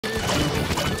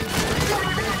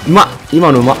うまっ、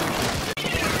今のうまっ。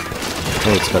お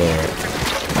疲れ。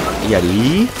や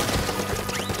り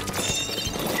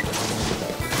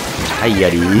はい、や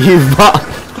りうまっ、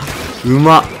う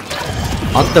まっ。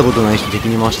会ったことない人敵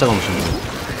に回したかもしれない。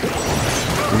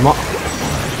うまっ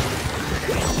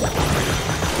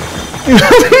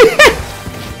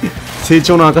成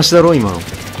長の証だろ今の。う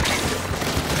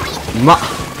まっ、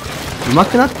うま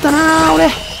くなったなー俺。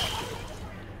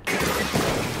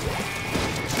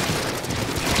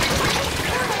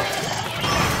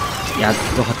やっ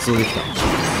と発動できた。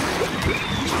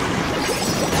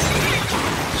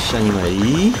飛車2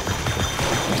枚、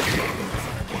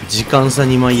時間差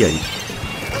2枚やり。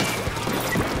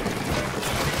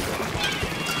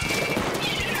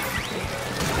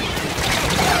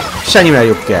飛車2枚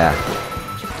よっけ。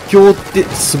今日って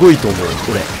すごいと思う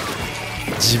俺。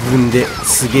自分で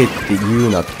すげえって言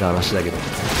うなって話だけど、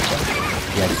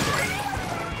やり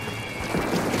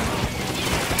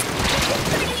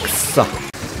くっさ。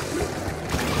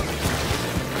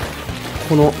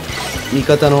この味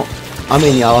方の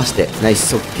雨に合わせてナイ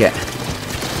スオッケー。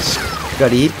しっか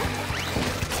り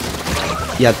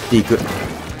やっていく。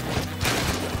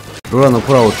ロラの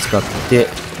コラを使って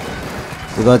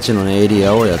ガチの、ね、エリ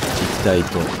アをやっていきたい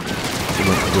と思っ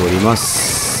ておりま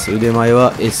す。腕前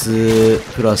は S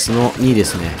プラスの2で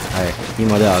すね。はい、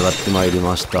2まで上がってまいり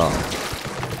ました。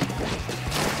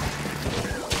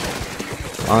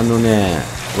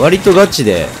割とガチ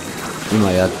で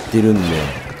今やってるん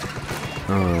で、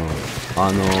う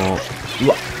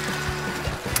わ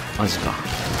マジか。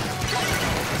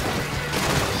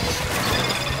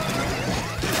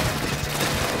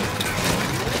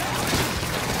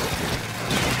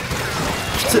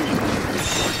きつっ、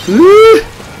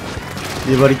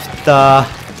粘り切ったー。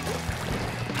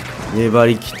粘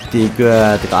り切っていく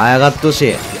ー。てかあやがってほし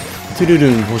い。トゥルル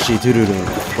ン欲しい。トゥルルン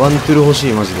ワントゥル欲し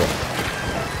いマジで。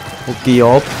オッケー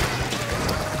よ。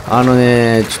ちょ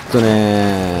っと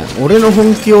ね、俺の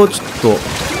本気をちょっと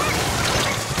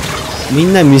み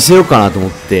んなに見せようかなと思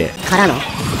って。からの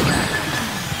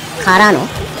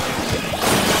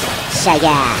しゃいけー。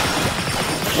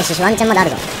よしよし、ワンチャンまだある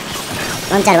ぞ。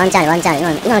ワンチャンある。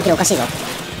今のキルおかしいぞ。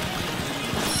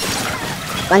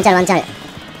ワンチャンある。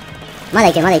まだ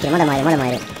いける。まだ参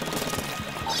る。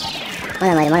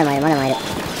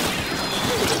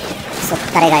そっ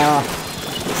たれがよ。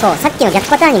そう、さっきの逆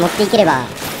パターンに持っていければ、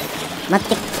持っ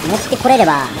てこられれ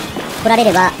ば、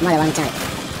まだワンチャンある。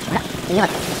あら、いな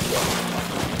かっ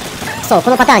た。そう、こ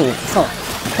のパターンに。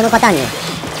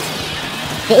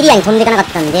で、エリアに飛んでいかなか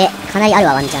ったんで、かなりある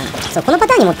わ、ワンチャン。そう、このパ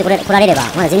ターンに持ってこられれば、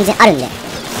まだ全然あるんで。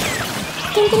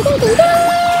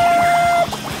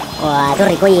おー、ど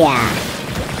れ来いや。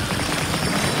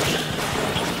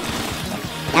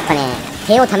やっぱね、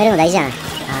手を貯めるの大事じゃん。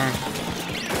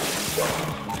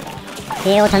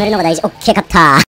手を貯めるのが大事。オッケー、勝ったー。